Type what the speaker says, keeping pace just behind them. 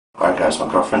Alright guys,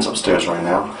 my girlfriend's upstairs right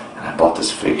now, and I bought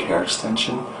this fake hair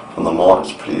extension from the mall.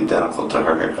 It's pretty identical to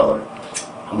her hair color.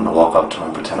 I'm gonna walk up to her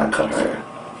and pretend I cut her hair.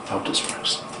 I hope this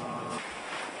works.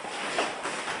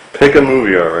 Pick a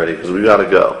movie already, because we gotta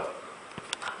go.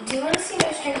 Do you want to see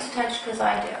No Strings Attached? Because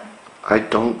I do. I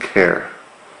don't care.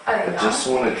 Oh, I just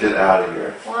want to get out of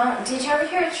here. Well, did you ever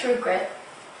hear of True Grit?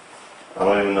 I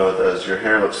don't even know what that is. Your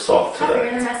hair looks soft Oh, today.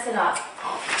 you're gonna mess it up.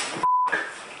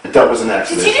 That was an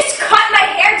accident. Did you just cut my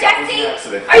hair, Jesse? It was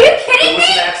an accident. Are you kidding me? It was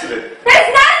an accident. That's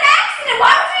not an accident.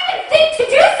 Why would you even think to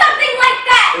do something like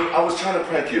that? I was trying to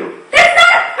prank you. That's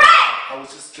not a prank. I was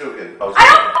just joking. I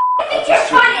don't think you're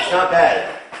funny. It's not bad.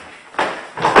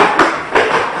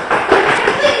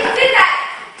 Please do that.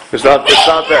 It's not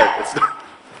bad. It's not.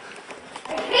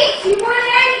 I hate you more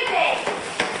than anything.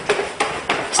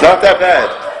 It's not that bad.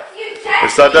 You, Jesse.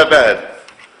 It's not that bad.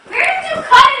 Where did you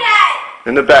cut it at?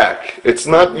 In the back. It's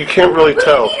not. You can't really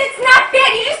tell. What do you mean it's not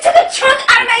bad? You just took a chunk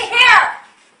out of my hair.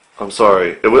 I'm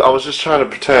sorry. I was just trying to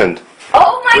pretend.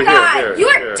 Oh my Wait, God! here, You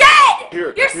are here. dead.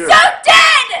 Here, You're here. so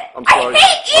dead. I'm sorry. I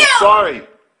hate you. I'm sorry.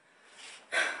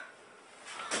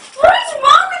 What is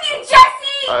wrong with you,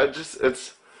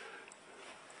 Jesse?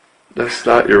 That's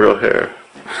not your real hair.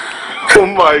 Oh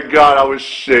my God, I was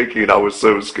shaking. I was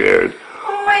so scared.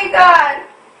 Oh my God.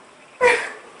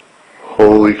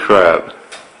 Holy crap.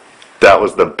 That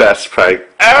was the best prank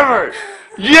ever!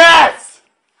 Yes!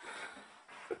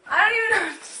 I don't even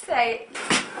know what to say.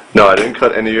 No, I didn't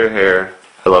cut any of your hair.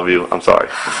 I love you. I'm sorry.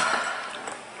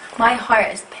 My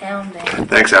heart is pounding.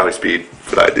 Thanks, Ally Speed,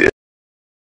 for the idea.